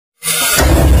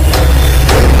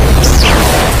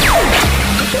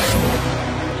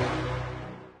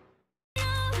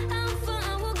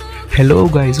Hello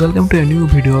guys, welcome to a new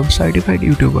video of Certified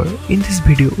YouTuber. In this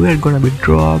video, we are gonna be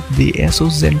drop the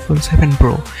Asus Zenfone 7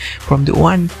 Pro from the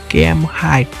 1 km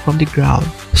height from the ground.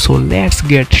 So let's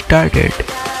get started.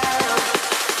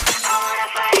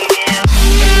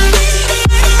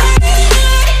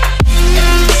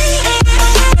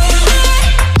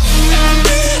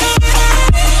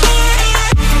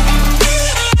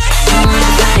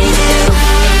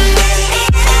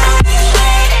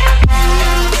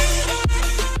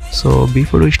 So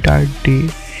before we start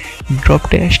the drop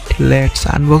test, let's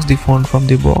unbox the phone from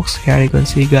the box. Here you can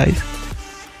see guys,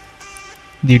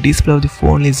 the display of the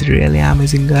phone is really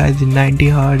amazing guys. The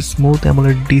 90Hz smooth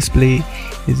AMOLED display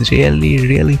is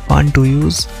really fun to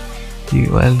use.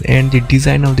 And the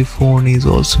design of the phone is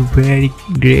also very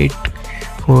great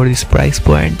for this price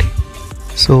point.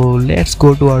 So let's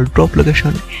go to our drop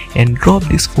location and drop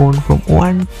this phone from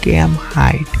 1 km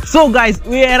height. So guys,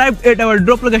 we arrived at our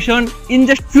drop location. In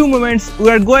just few moments we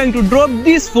are going to drop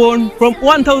this phone from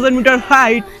 1000 meter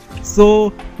height.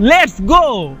 So let's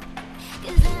go.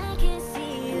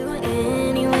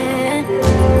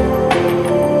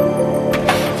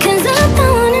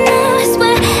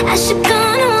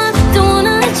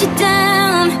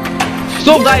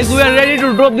 So guys, we are ready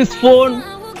to drop this phone.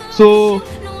 So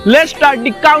let's start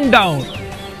the countdown.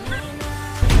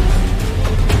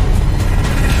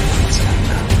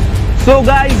 So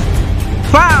guys,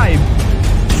 5,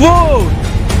 4,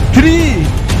 3,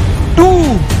 2,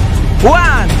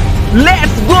 1,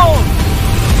 let's go.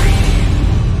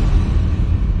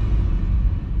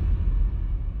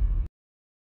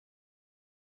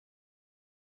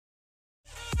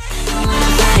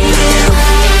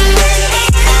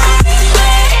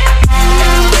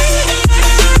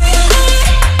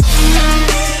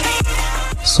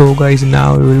 So guys,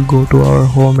 now we will go to our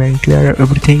home and clear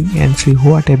everything and see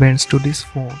what happens to this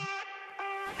phone.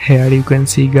 Here you can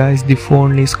see guys, the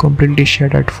phone is completely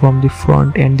shattered from the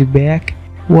front and the back.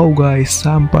 Wow guys,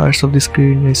 some parts of the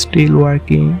screen is still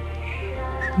working.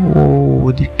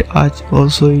 Oh, the touch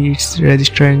also is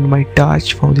registering my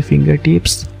touch from the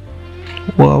fingertips.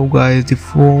 Wow guys, the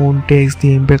phone takes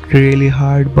the impact really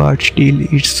hard, but still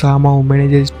it somehow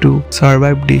manages to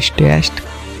survive this test.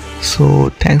 So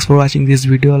thanks for watching this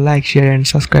video. Like, share and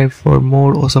subscribe for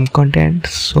more awesome content.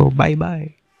 So bye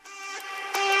bye.